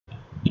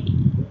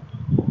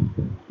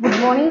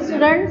Morning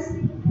students,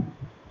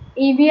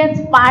 EVS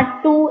part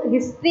 2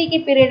 history के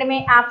period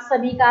में आप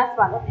सभी का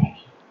स्वागत है।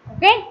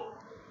 ओके,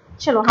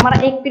 चलो हमारा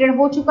एक पीरियड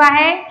हो चुका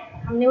है।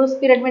 हमने उस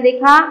पीरियड में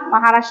देखा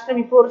महाराष्ट्र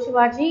बिफोर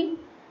शिवाजी,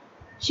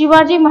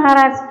 शिवाजी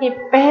महाराज के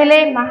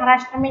पहले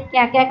महाराष्ट्र में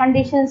क्या क्या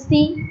कंडीशंस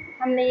थी।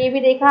 हमने ये भी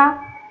देखा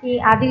कि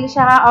Adil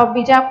Shah of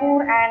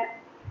Bijapur and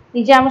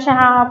Nizam Shah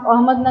of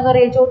Ahmednagar,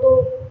 ये जो तो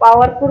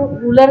पावरफुल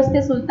रूलर्स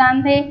थे,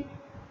 सुल्तान थे,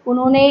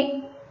 उन्होंने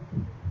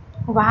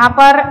वहाँ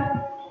पर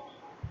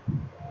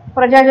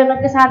प्रजाजनों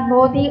के साथ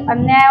बहुत ही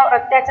अन्याय और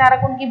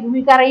अत्याचारक उनकी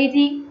भूमिका रही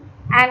थी।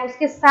 एंड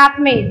उसके साथ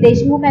में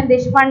देशमुख एंड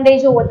देशपांडे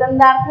जो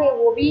वतनदार थे,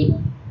 वो भी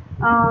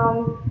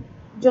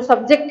जो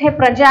सब्जेक्ट है,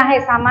 प्रजा है,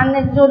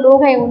 सामान्य जो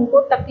लोग हैं, उनको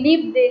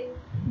तकलीफ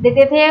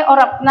देते थे और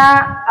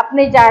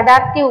अपने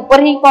जायदाद के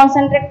ऊपर ही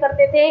कॉन्सेंट्रेट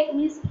करते थे।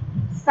 मीन्स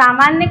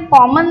सामान्य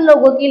कॉमन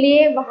लोगों के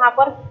लिए वहाँ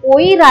पर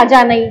कोई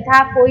राजा नहीं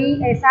था, कोई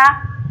ऐसा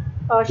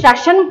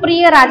शासन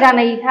प्रिय राजा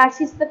नहीं था,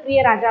 शिस्त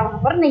प्रिय राजा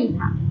वहाँ पर नहीं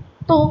था।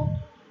 तो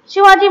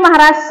Shivaji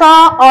Maharaj saw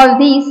all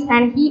these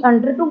and he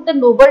undertook the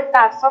noble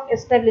task of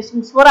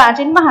establishing Swaraj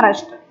in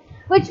Maharashtra,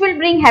 which will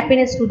bring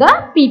happiness to the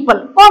people,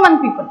 common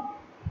people.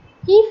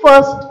 He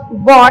first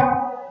brought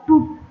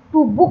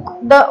to book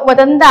the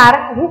वतनदार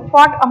who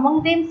fought among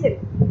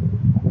themselves.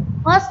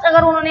 First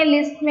अगर उन्होंने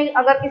list में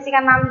अगर किसी का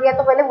नाम लिया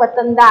तो पहले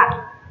वतनदार,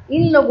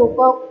 इन लोगों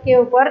को के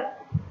ऊपर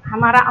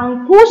हमारा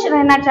अंकुश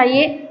रहना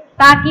चाहिए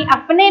ताकि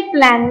अपने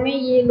प्लान में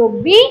ये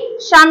लोग भी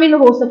शामिल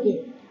हो सके।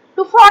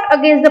 To fought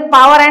against the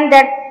power and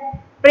that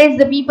praise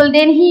the people,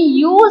 then he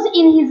used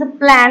in his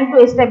plan to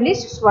establish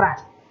Swaraj.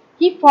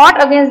 He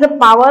fought against the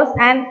powers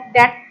and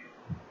that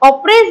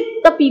oppressed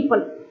the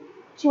people.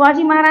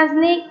 Shivaji Maharaj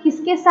ने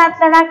किसके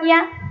साथ लड़ा किया?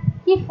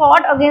 He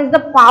fought against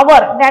the power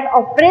that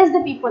oppressed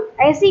the people.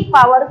 ऐसी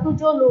power थी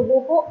जो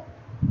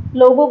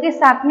लोगों के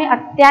साथ में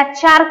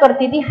अत्याचार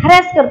करती थी,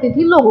 हरेस करती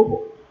थी लोगों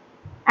को।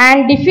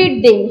 And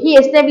defeat them. He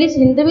established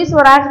Hindavi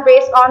Swaraj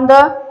based on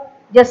the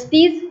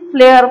justice,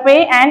 fair pay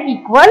and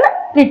equal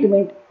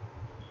treatment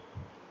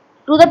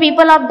to the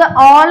people of the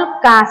all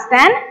caste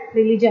and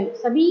religion.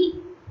 सभी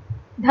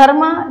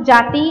धर्म,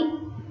 जाति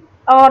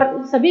और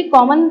सभी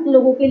कॉमन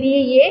लोगों के लिए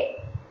ये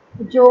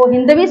जो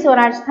हिंदवी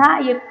स्वराज था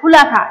ये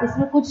खुला था।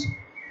 इसमें कुछ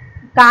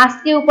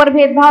कास्ट के ऊपर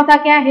भेदभाव था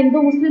क्या?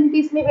 हिंदू मुस्लिम की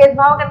इसमें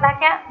भेदभाव करता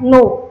क्या?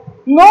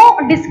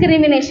 No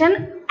discrimination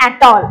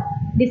at all.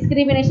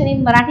 Discrimination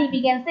in Marathi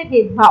we can say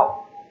भेदभाव।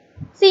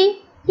 सी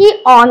He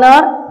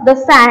honored the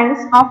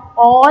saints of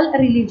all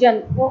religion.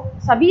 वो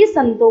सभी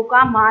संतों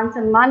का मान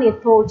सम्मान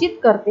यथोचित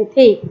करते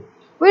थे।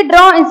 We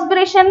draw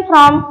inspiration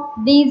from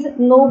these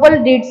noble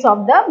deeds of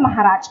the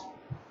महाराज.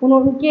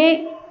 उनके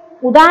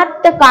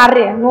उदात्त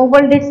कार्य,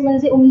 noble deeds में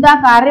से उम्दा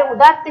कार्य,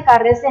 उदात्त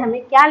कार्य से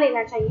हमें क्या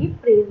लेना चाहिए?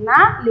 प्रेरणा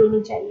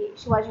लेनी चाहिए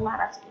शिवाजी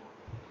महाराज की।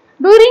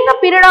 During a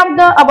period of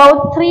the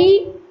about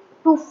 300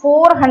 to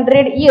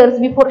 400 years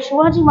before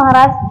Shivaji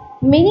Maharaj,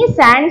 many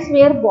saints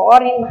were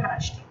born in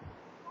Maharashtra.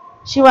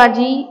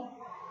 Shivaji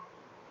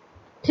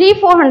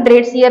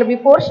 300-400 years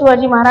before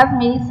Shivaji Maharaj,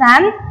 many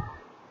saints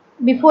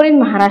before in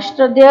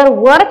Maharashtra. Their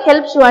work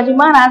helped Shivaji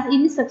Maharaj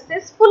in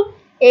successful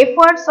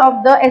efforts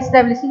of the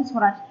establishing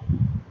Swaraj.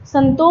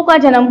 संतों का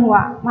जन्म हुआ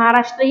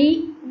महाराष्ट्र ही,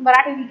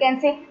 Marathi we can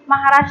say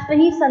Maharashtra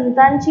ही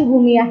संतांची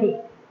भूमी आहे।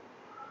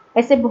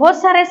 ऐसे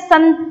बहुत सारे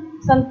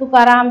संत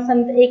तुकाराम,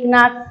 संत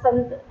एकनाथ,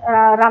 संत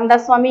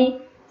रामदास स्वामी,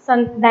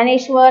 संत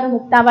ज्ञानेश्वर,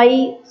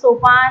 मुक्ताबाई,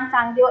 सोपान,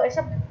 चांगदेव,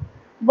 ऐसे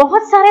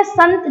बहुत सारे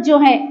संत जो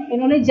हैं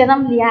इन्होंने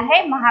जन्म लिया है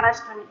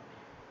महाराष्ट्र में।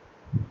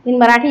 इन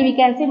Marathi we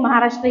can say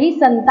Maharashtra ही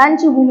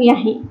संतांची भूमी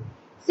आहे।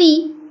 See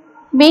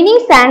many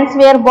सैंट्स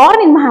where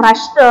born in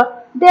Maharashtra.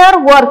 Their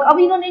work, अब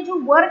इन्होंने जो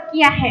वर्क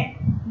किया है,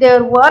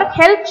 their work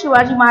help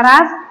Shivaji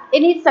Maharaj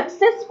in his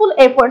successful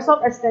efforts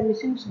of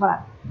establishing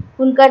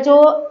Swaraj. उनका जो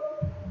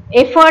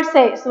एफर्ट्स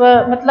है,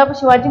 मतलब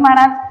शिवाजी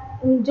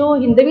महाराज जो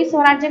हिंदवी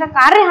स्वराज्य का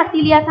कार्य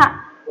हाथी लिया था,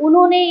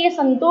 उन्होंने ये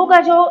संतों का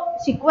जो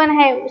शिकवन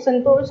है,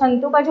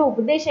 संतों का जो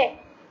उपदेश है,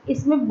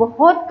 इसमें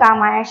बहुत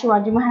काम आया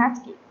शिवाजी महाराज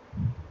की।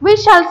 We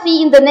shall see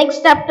in the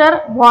next chapter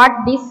what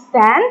these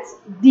saints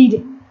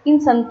did. इन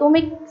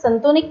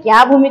संतों ने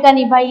क्या भूमिका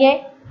निभाई है,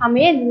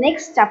 हमें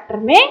नेक्स्ट चैप्टर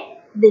में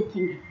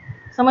देखेंगे।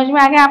 समझ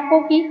में आ गया आपको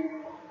कि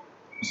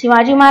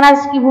शिवाजी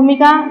महाराज की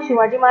भूमिका,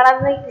 शिवाजी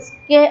महाराज ने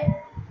इसके।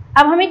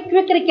 अब हम एक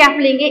क्विक रिकैप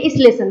लेंगे इस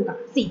लेसन का।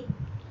 सी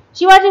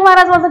Shivaji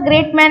Maharaj was a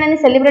great man and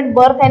celebrate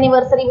birth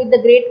anniversary with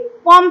the great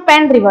pomp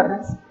and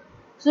reverence.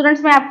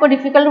 Students, मैं आपको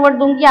डिफिकल्ट वर्ड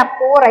दूंगी,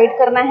 आपको वो राइट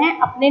करना है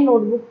अपने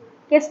नोटबुक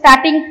के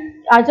स्टार्टिंग।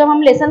 जब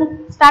हम लेसन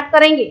स्टार्ट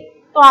करेंगे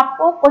तो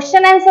आपको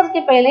क्वेश्चन आंसर के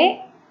पहले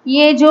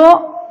ये जो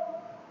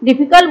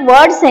डिफिकल्ट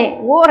वर्ड्स हैं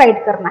वो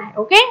राइट करना है।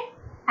 Okay,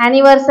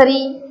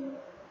 anniversary,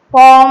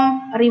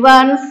 pomp,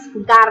 reverse,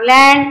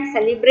 garland,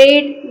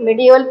 celebrate,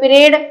 medieval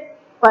period,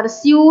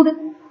 pursued,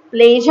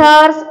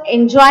 pleasures,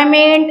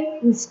 enjoyment,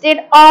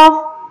 instead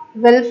of,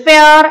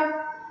 welfare,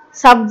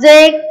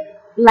 subject,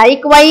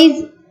 likewise,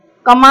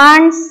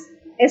 commands,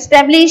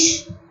 establish,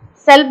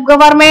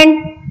 self-government,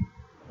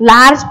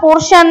 large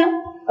portion,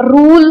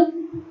 rule,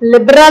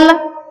 liberal,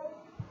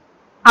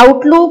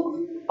 outlook,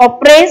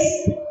 oppress,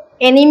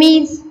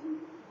 enemies,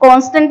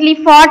 constantly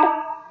fought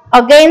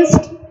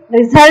against,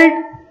 result,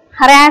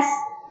 harass,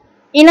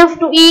 enough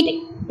to eat,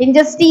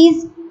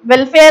 injustice,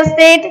 welfare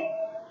state,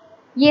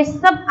 ये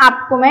सब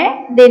आपको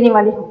मैं देने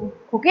वाली हूँ।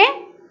 Okay,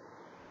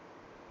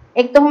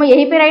 एक तो हम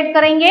यहीं पे राइट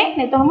करेंगे,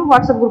 नहीं तो हम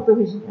व्हाट्सएप ग्रुप पे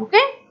भेजेंगे।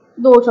 ओके,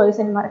 दो चॉइस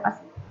है हमारे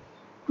पास।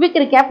 क्विक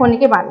रिकैप होने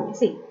के बाद में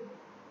सी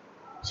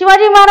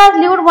Shivaji Maharaj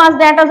lived was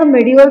that of the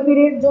medieval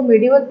period. जो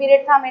मेडिवल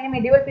पीरियड था, मैंने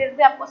मेडिवल पीरियड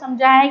पे आपको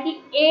समझाया है कि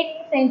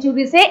 8th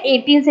सेंचुरी से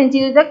 18th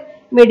सेंचुरी तक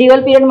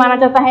मेडिवल पीरियड माना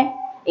जाता है।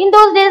 In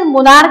those days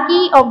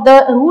monarchy of the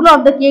rule of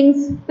the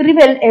Kings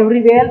prevailed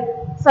everywhere.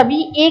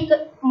 सभी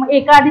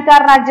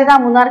एकाधिकार राज्य था।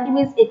 मोनार्की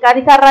मीन्स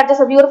एकाधिकार राज्य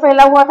सभी और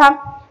फैला हुआ था।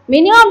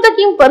 Many of the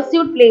king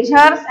pursued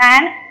pleasures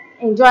and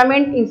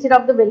enjoyment instead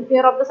of the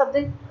welfare of the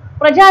subject.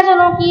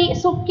 प्रजाजनों की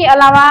सुख के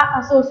अलावा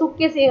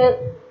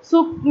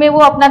सुख में वो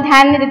अपना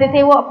ध्यान नहीं देते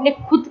थे, वो अपने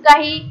खुद का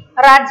ही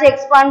राज्य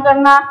एक्सपांड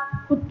करना,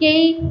 खुद के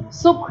ही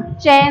सुख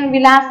चैन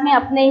विलास में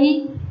अपने ही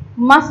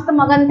मस्त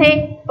मगन थे।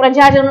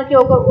 प्रजाजनों के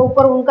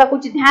ऊपर उनका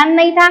कुछ ध्यान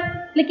नहीं था।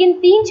 लेकिन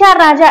 3-4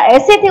 राजा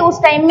ऐसे थे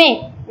उस टाइम में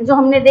जो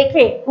हमने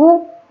देखे वो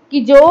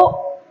कि जो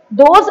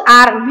those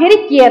are very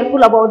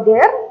careful about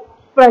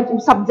their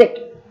subject.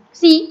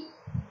 C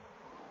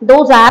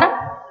those are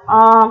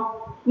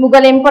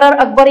Mughal Emperor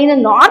Akbar in the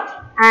north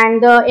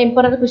and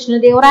Emperor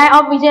Krishnadevaraya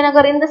of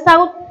Vijayanagar in the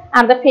south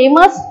are the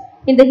famous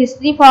in the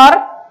history for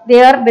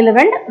their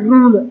benevolent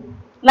rule.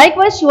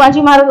 Likewise,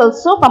 Shivaji Maharaj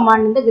also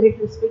commanding the great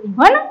respect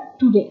even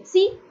today.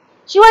 See,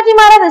 Shivaji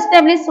Maharaj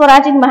established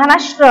Swaraj in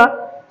Maharashtra.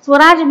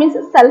 Swaraj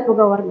means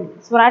self-government.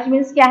 Swaraj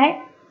means क्या है?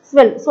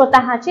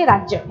 स्वतःचे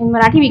राज्य. In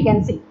Marathi we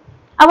can say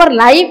our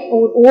life,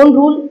 our own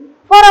rule.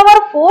 For our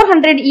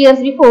 400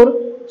 years before,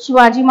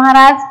 Shivaji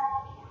Maharaj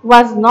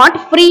was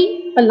not free.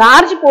 A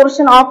large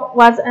portion of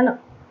was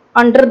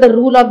under the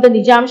rule of the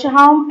Nizam Shah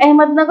of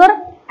Ahmednagar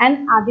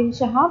and Adil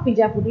Shah of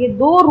Bijapur. ये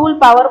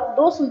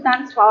दो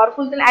सुल्तान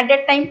powerful थे at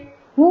that time.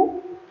 who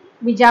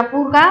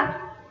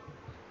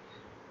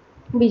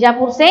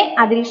Bijapur से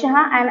Adil Shah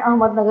and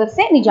Ahmednagar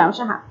से निजाम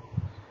Shah.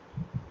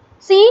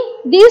 See,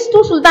 these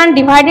two sultan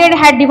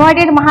had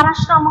divided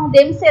Maharashtra among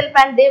themselves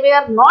and they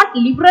were not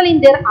liberal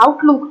in their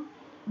outlook.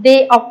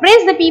 They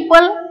oppressed the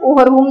people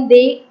over whom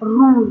they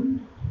ruled.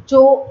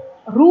 जो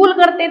rule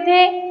करते थे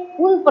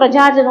उन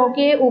प्रजाजनों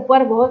के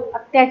ऊपर बहुत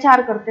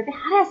अत्याचार करते थे,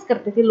 हरास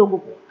करते थे लोगों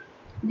को.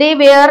 They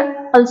were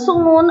also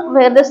known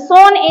were the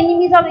sworn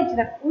enemies of each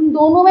other. उन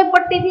दोनों में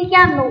पड़ती थी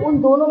क्या?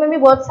 उन दोनों में भी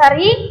बहुत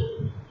सारी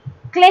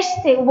क्लैश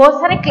थे, बहुत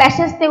सारे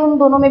क्लैशेस थे. उन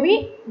दोनों में भी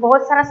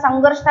बहुत सारा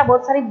संघर्ष था,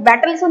 बहुत सारी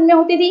बैटल्स उनमें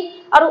होती थी.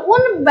 और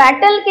उन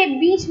बैटल के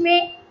बीच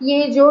में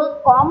ये जो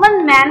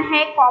कॉमन मैन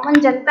है, कॉमन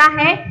जनता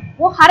है,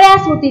 वो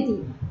हरास होती थी.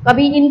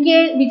 कभी इनके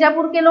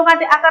बीजापुर के लोग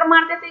आकर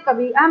मारते थे,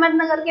 कभी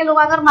अहमदनगर के लोग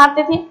आकर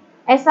मारते थे.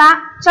 ऐसा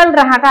चल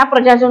रहा था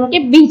प्रजाजनों के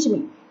बीच में.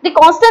 They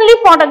constantly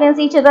fought against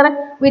each other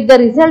with the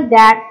result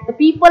that the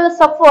people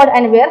suffered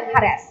and were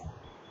harassed.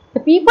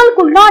 The people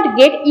could not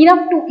get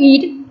enough to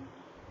eat,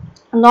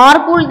 nor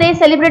could they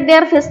celebrate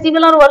their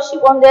festival or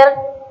worship on their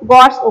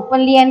gods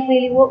openly and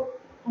freely. वो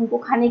उनको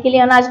खाने के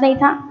लिए अनाज नहीं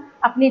था,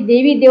 अपनी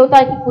देवी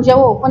देवता की पूजा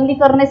वो ओपनली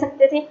कर नहीं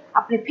सकते थे,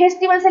 अपने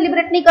फेस्टिवल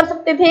सेलिब्रेट नहीं कर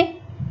सकते थे.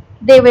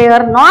 They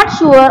were not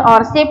sure or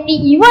safety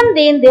even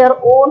in their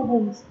own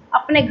homes.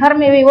 अपने घर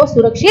में भी वो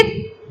सुरक्षित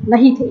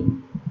नहीं थे.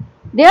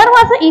 There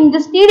was an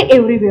injustice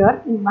everywhere.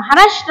 In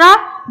Maharashtra,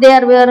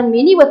 there were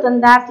many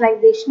watandars like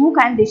Deshmukh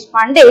and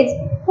Deshpandes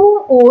who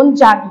owned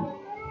jagirs.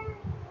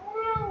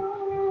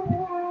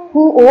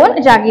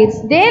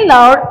 They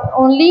loved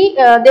only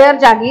their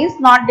jagirs,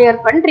 not their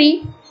country.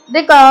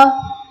 They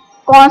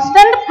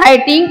constant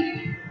fighting.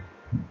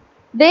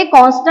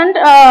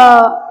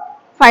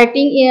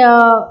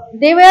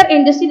 They were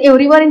injustice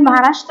everywhere in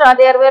Maharashtra.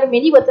 There were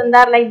many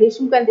watandar like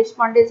Deshmukh and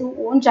Deshpandes who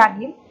owned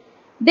jagirs.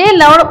 They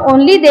loved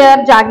only their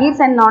jagirs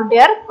and not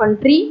their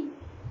country.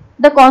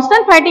 The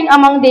constant fighting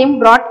among them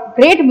brought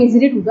great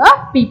misery to the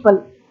people.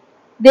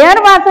 There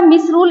was a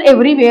misrule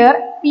everywhere.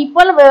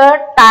 People were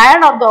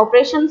tired of the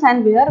oppressions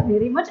and were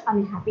very much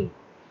unhappy.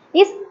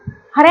 इस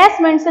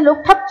harassment से लोग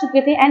थक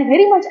चुके थे and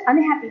very much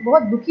unhappy.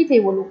 बहुत दुखी थे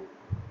वो लोग.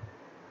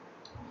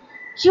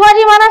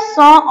 Shivaji Maharaj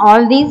saw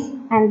all these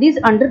and these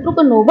undertook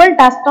a noble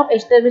task of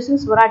establishing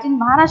Swaraj in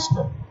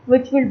Maharashtra,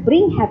 which will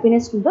bring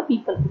happiness to the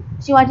people.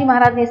 Shivaji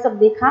Maharaj ने सब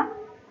देखा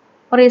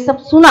और ये सब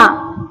सुना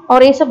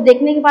और ये सब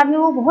देखने के बाद में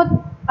वो बहुत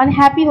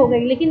अनहैप्पी हो गई.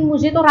 लेकिन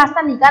मुझे तो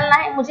रास्ता निकालना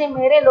है, मुझे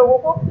मेरे लोगों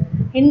को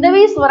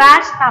हिंदवी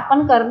स्वराज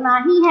स्थापन करना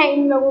ही है,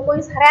 इन लोगों को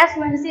इस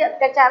हरासमेंट से,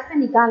 अत्याचार से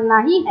निकालना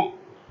ही है.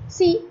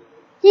 सी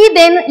ही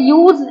then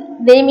use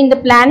them in the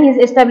plan he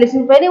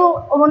establishing. पहले वो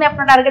उन्होंने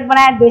अपना टारगेट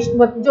बनाया,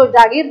 जो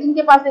जागीर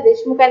जिनके पास थे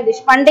देशमुख एंड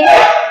देशपांडे,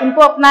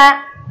 उनको अपना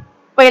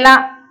पहला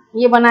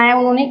ये बनाया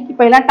उन्होंने कि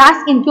पहला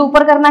टास्क इनके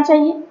ऊपर करना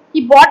चाहिए.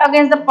 He bought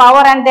against the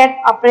power and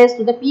that apprised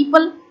to the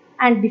people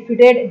and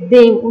defeated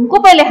them. उनको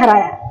पहले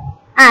हराया.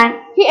 And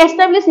he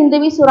established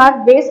Hindavi Swaraj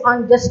based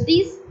on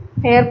justice,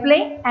 fair play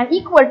and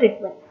equal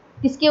treatment.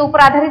 किसके ऊपर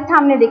आधारित था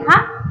हमने देखा?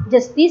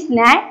 जस्टिस,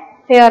 न्याय,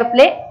 fair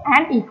play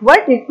and equal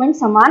treatment,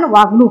 समान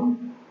वागणूक.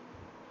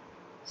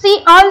 See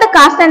all the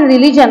caste and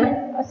religion,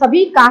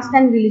 सभी कास्ट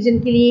एंड रिलीजन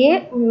के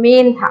लिए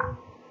मेन था,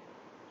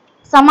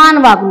 समान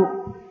वागणूक।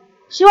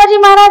 Shivaji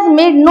Maharaj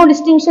made no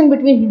distinction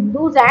between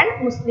Hindus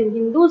and Muslim,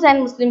 Hindus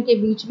and Muslim के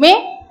बीच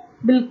में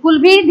बिल्कुल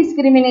भी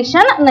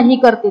डिस्क्रिमिनेशन नहीं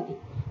करते थे।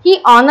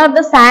 ही honour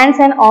the सैंट्स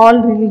and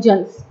all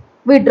religions,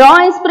 we draw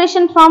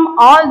inspiration from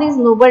all these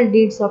Nobel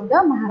deeds of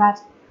the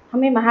महाराज,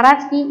 हमें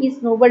महाराज की इस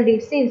नोबल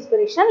डीड से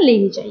इंस्पिरेशन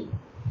लेनी चाहिए।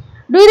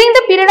 During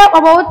the period of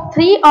about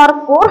 300 or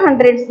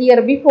 400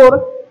 year before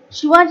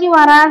Shivaji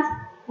Maharaj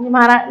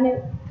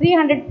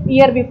 300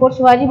 year before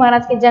Shivaji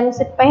Maharaj के जन्म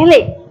से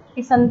पहले,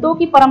 कि संतों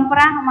की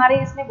परंपरा हमारे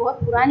इसमें बहुत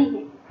पुरानी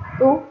है,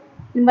 तो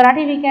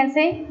Marathi we can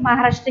say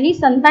Maharashtra ही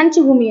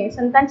संतांची भूमी आहे,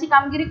 संतांची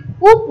कामगिरी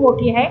खूप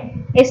मोठी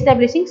आहे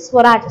एस्टॅब्लिशिंग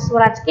स्वराज,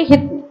 स्वराज के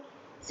हित में।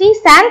 सी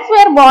सॅन्ट्स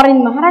where born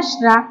in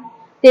Maharashtra,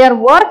 their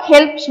work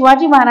help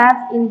Shivaji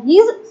Maharaj in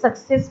his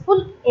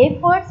successful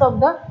efforts of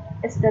the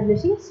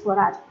establishing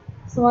Swaraj,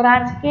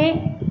 Swaraj के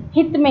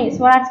हित में,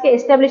 स्वराज के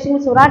एस्टैब्लिशिंग,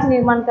 स्वराज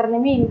निर्माण करने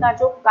में इनका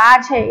जो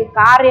कार्य है,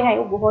 कार्य है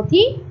वो बहुत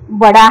ही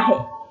बड़ा है।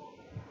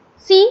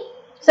 सी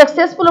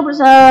successful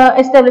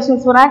establishing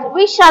Swaraj,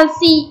 we shall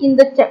see in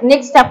the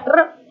next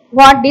chapter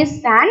what these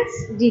saints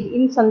did,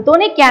 इन संतों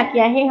ने क्या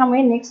किया है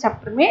हमें नेक्स्ट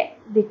चैप्टर में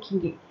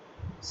देखेंगे।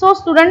 So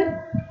student,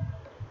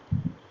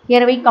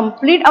 here we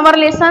complete our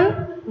lesson,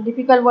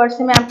 difficult word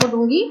से मैं आपको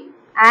दूंगी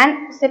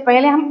एंड उससे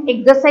पहले हम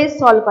एक्सरसाइज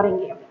सॉल्व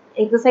करेंगे।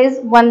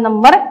 Exercise 1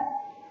 number,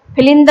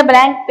 fill in the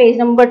blank, page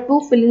number 2,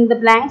 fill in the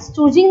blanks,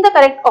 choosing the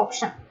correct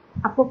option,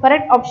 आपको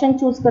करेक्ट ऑप्शन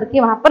चूज करके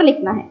वहां पर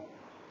लिखना है।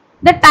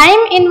 The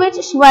time in which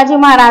Shivaji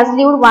Maharaj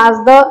lived was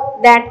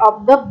that of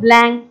the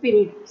blank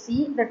period.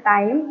 See, the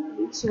time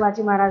which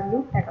Shivaji Maharaj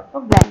lived, that of the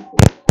blank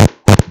period.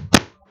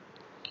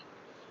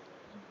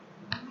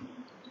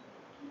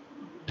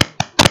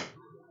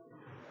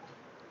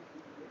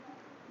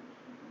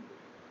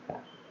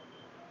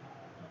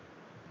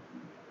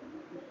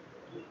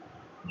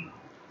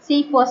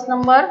 See, first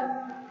number,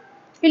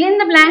 fill in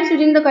the blanks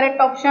using the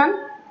correct option.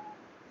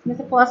 इसमें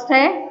से first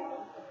है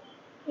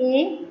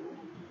A,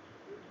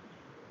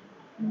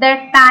 the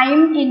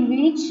time in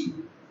which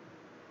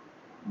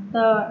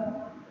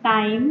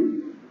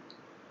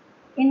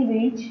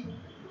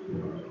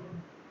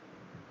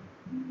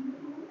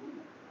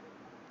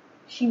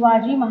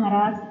Shivaji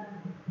Maharaj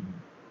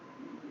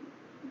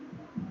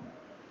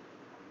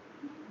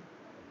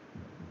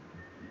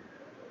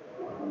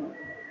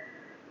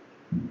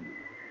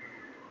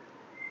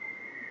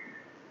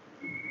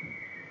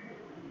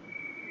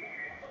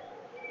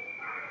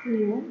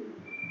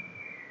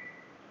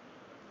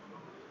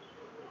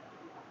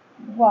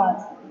was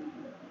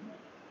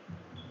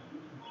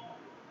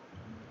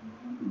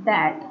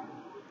that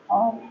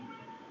of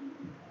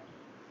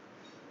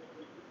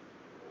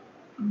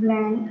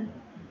blank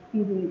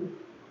period.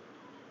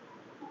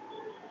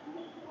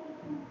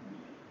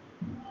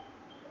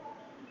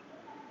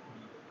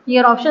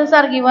 Here options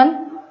are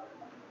given,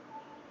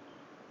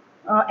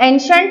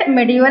 ancient,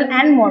 medieval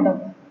and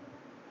modern.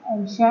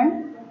 Ancient,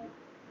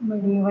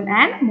 medieval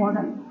and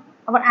modern.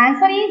 Our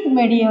answer is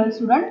medieval,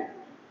 student.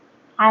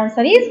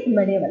 Answer is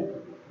medieval.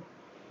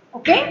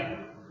 Okay,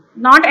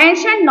 not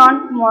ancient,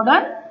 not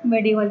modern,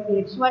 medieval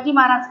period. Shivaji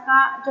Maharaj का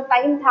जो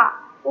time था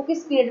वो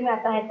किस period में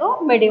आता है, तो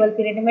medieval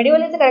period है।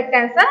 medieval is the correct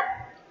answer.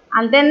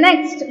 And then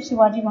next,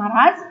 Shivaji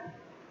Maharaj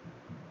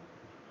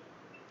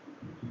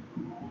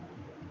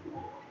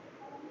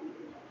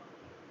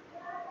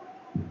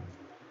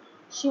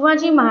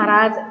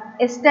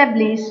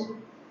established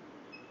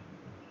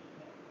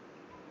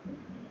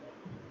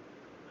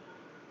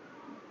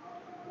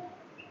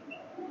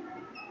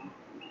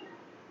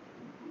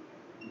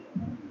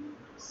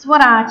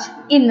Swaraj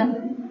in,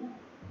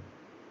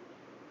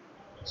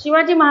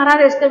 Shivaji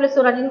Maharaj established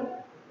Swaraj in,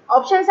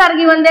 options are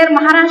given there,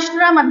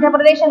 Maharashtra, Madhya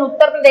Pradesh and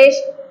Uttar Pradesh.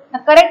 The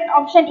correct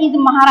option is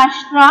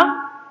Maharashtra.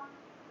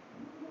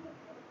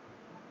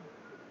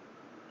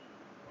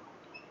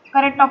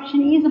 Correct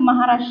option is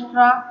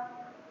Maharashtra.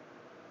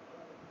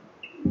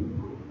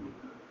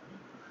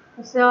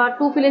 So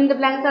 2 fill in the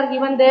blanks are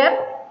given there,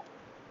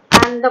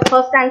 and the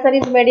first answer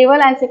is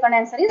medieval and second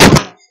answer is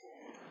Maharashtra.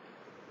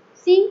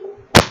 See,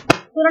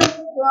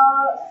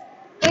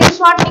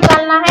 screenshot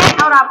निकालना है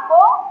और आपको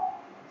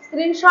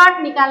screenshot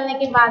निकालने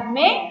के बाद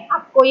में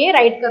आपको ये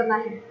राइट करना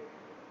है।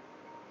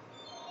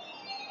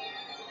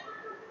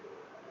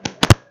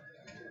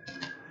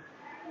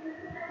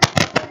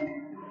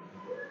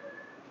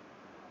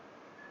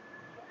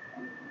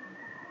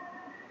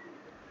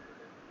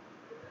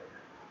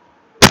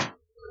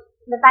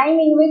 The time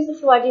in which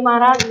Shivaji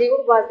Maharaj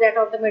lived was that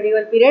of the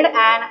medieval period,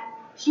 and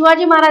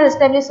Shivaji Maharaj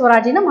established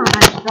Swaraj in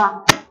Maharashtra.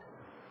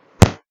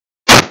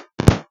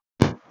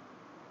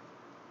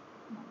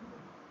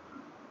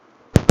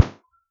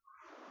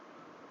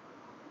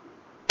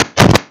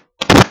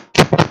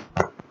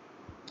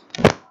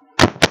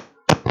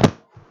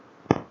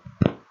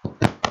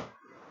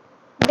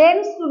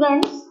 Then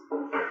students,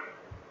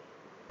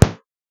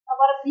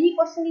 our B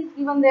question is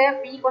given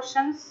there. B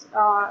questions,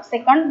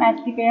 second match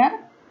the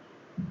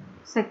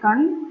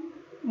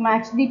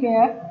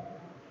pair.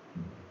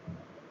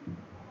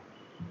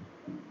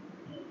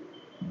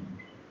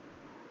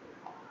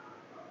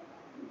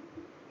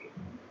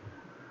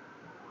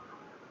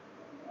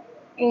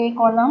 A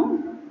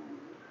column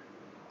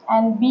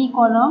and B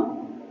column,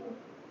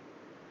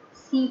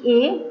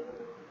 CA,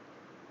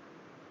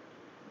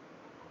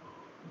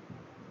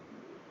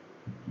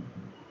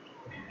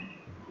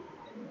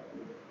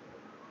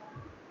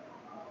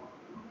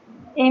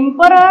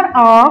 Emperor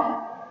of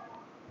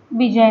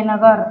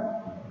Vijayanagar.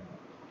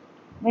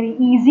 Very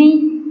easy.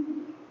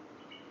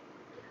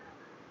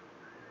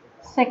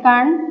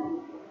 Second,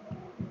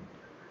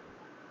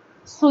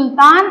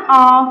 Sultan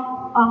of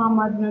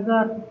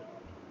Ahmednagar.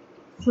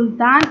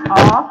 Sultan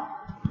of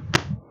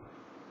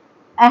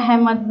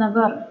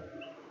Ahmednagar.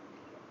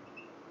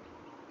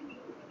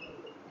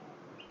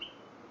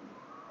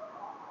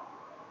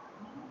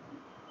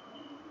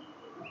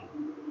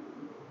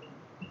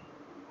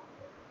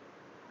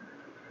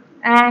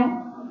 And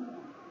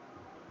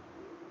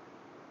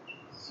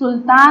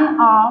Sultan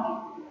of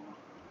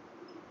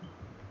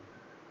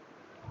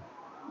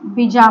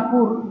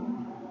Bijapur.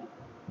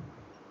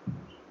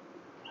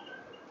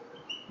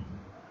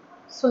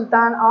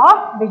 Sultan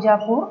of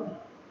Bijapur.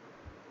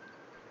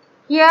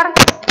 Here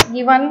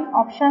given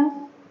options: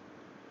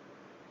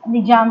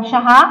 Nizam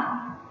Shah,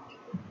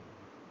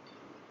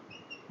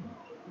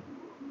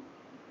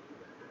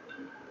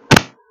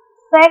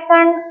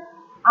 second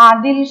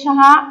Adil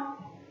Shah,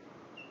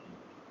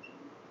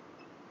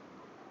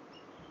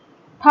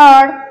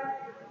 third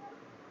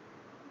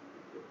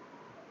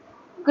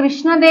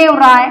Krishnadev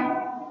Rai,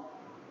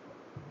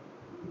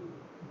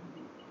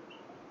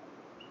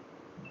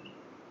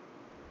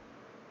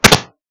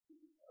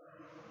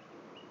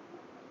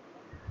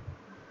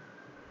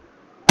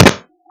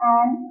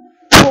 and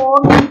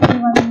fourth is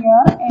given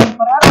here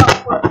Emperor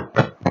Akbar.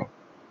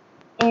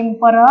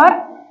 Emperor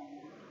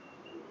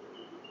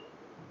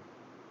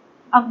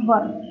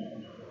Akbar.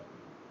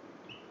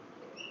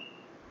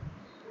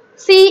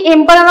 C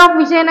emperor of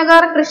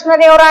Vijayanagar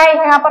Krishnadeva राय,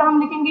 यहाँ पर हम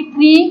लिखेंगे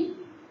 3,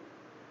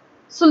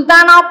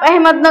 सुल्तान of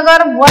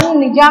Ahmednagar 1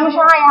 निजाम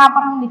शाह, यहाँ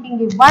पर हम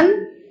लिखेंगे 1,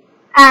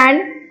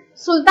 and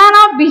sultan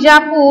of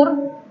Bijapur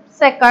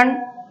 2nd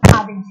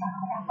Adil Shah,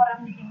 यहाँ पर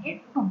हम लिखेंगे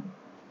 2.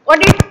 What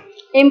it?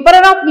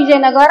 Emperor of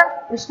Vijayanagar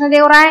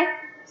Krishnadeva Rai,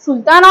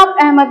 Sultan of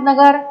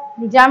Ahmednagar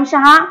Nizam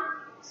Shah,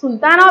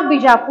 Sultan of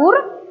Bijapur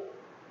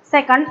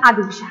 2nd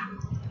Adil Shah.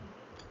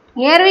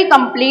 Here we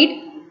complete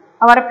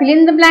our fill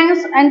in the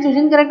blanks and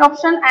choosing correct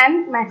option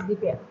and match the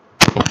pair.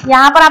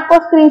 यहाँ पर आपको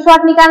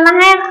screenshot निकालना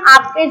है,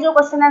 आपके जो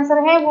क्वेश्चन आंसर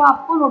है वो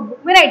आपको नोटबुक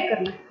में राइट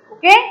करना है.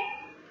 Okay,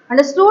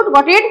 understood?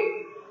 Got it?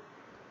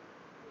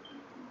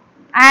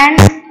 And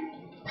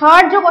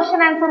third जो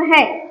क्वेश्चन आंसर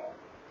है,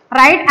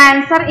 राइट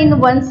आंसर इन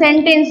 1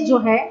 सेंटेंस जो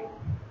है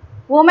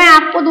वो मैं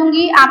आपको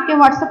दूंगी आपके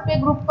व्हाट्सएप के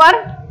ग्रुप पर,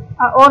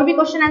 और भी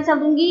क्वेश्चन आंसर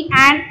दूंगी.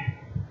 And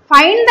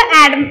find the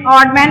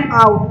odd man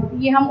out,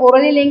 ये हम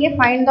ओरली लेंगे.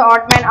 Find the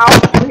odd man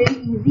out very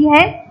easy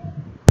है.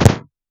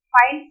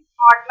 Find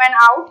odd man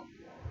out.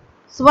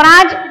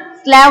 Swaraj,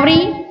 slavery,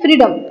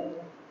 freedom.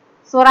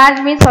 Swaraj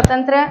means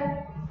स्वतंत्र,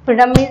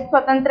 फ्रीडम मीन्स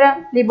स्वतंत्र,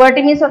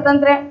 लिबर्टी मीन्स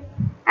स्वतंत्र,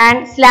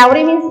 एंड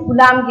स्लेवरी मीन्स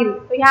गुलामगिरी.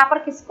 तो यहाँ पर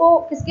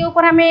किसके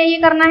ऊपर हमें ये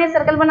करना है,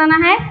 सर्कल बनाना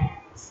है?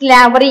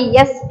 Slavery,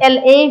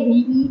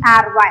 SLAVERY.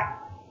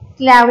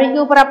 स्लेवरी के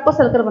ऊपर आपको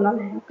सर्कल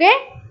बनाना है. Okay,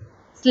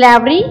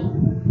 slavery.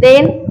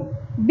 Then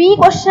B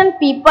question,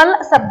 people,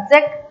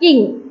 subject,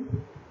 king.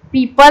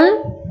 People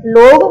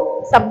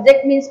लोग,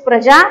 सब्जेक्ट मीन्स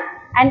प्रजा,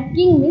 एंड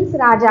किंग मीन्स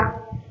राजा.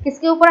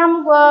 किसके ऊपर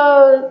हम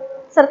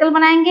सर्कल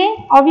बनाएंगे?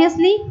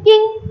 ऑब्वियसली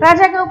किंग,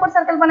 राजा के ऊपर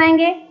सर्कल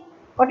बनाएंगे.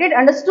 What it?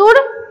 Understood?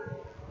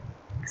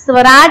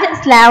 Swaraj,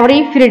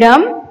 slavery,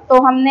 freedom,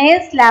 तो हमने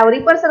स्लेवरी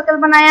पर सर्कल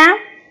बनाया.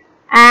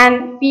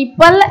 एंड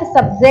पीपल,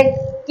 सब्जेक्ट,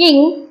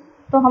 किंग,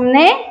 तो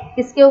हमने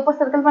किसके ऊपर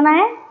सर्कल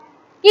बनाया?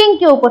 किंग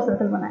के ऊपर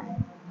सर्कल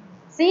बनाया.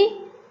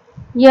 सी,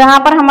 यहाँ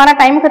पर हमारा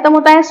टाइम खत्म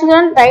होता है.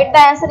 Student, right the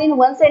answer in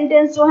 1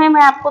 sentence जो है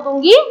मैं आपको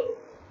दूंगी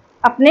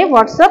अपने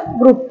व्हाट्सएप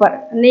ग्रुप पर.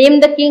 Name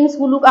the Kings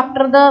who look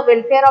after the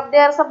welfare of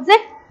their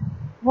subject.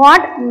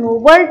 What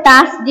Nobel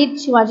task did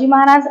Shivaji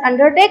Maharaj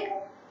undertake,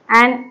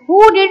 and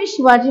who did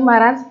Shivaji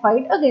Maharaj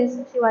fight against.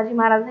 Shivaji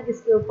Maharaj ने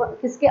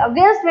किसके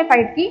अगेंस्ट में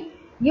फाइट की.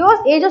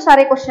 ये जो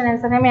सारे क्वेश्चन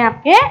आंसर है मैं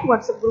आपके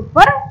व्हाट्सएप ग्रुप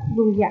पर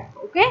दूंगी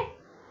आपको. ओके,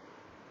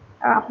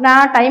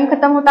 अपना टाइम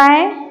खत्म होता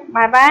है.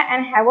 Bye bye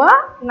and have a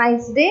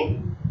nice day.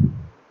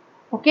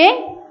 Okay,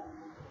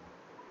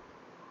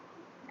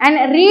 and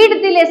read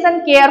the lesson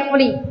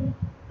carefully.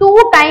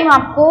 2 time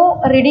आपको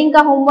रीडिंग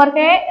का होमवर्क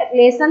है.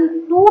 लेसन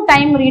 2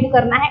 टाइम रीड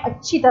करना है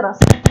अच्छी तरह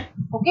से.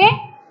 Okay,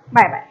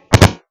 bye bye.